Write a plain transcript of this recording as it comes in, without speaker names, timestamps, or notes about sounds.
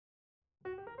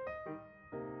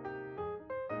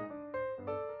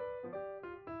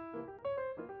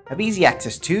have easy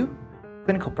access to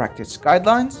clinical practice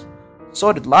guidelines,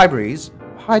 sorted libraries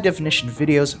of high-definition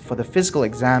videos for the physical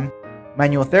exam,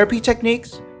 manual therapy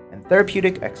techniques, and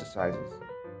therapeutic exercises.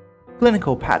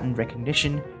 Clinical pattern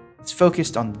recognition is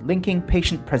focused on linking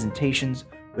patient presentations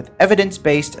with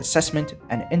evidence-based assessment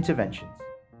and interventions.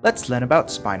 Let's learn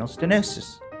about spinal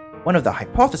stenosis, one of the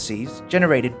hypotheses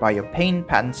generated by your pain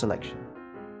pattern selection.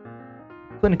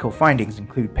 Clinical findings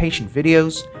include patient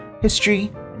videos,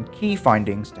 history, and key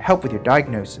findings to help with your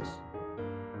diagnosis.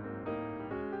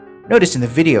 Notice in the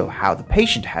video how the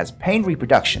patient has pain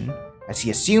reproduction as he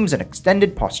assumes an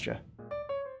extended posture.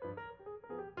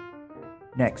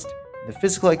 Next, in the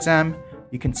physical exam,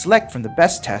 you can select from the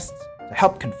best tests to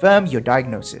help confirm your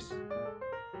diagnosis.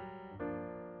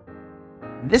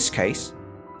 In this case,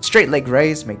 the straight leg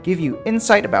raise may give you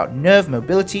insight about nerve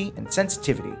mobility and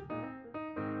sensitivity.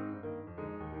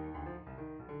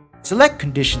 Select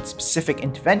condition-specific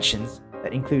interventions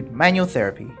that include manual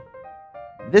therapy.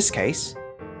 In this case,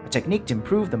 a technique to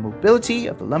improve the mobility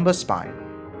of the lumbar spine.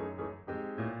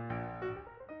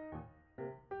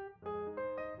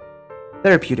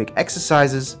 Therapeutic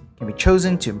exercises can be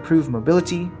chosen to improve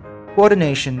mobility,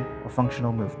 coordination, or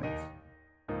functional movements.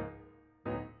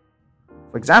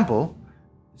 For example,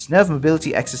 this nerve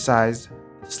mobility exercise,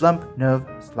 the slump nerve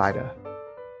slider.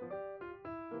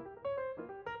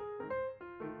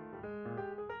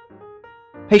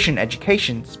 Patient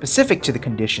education specific to the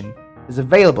condition is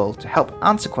available to help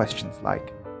answer questions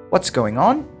like what's going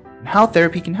on and how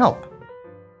therapy can help.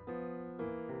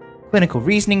 Clinical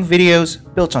reasoning videos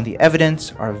built on the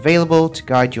evidence are available to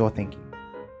guide your thinking.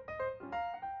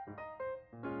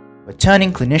 We're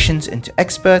turning clinicians into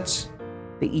experts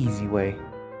the easy way.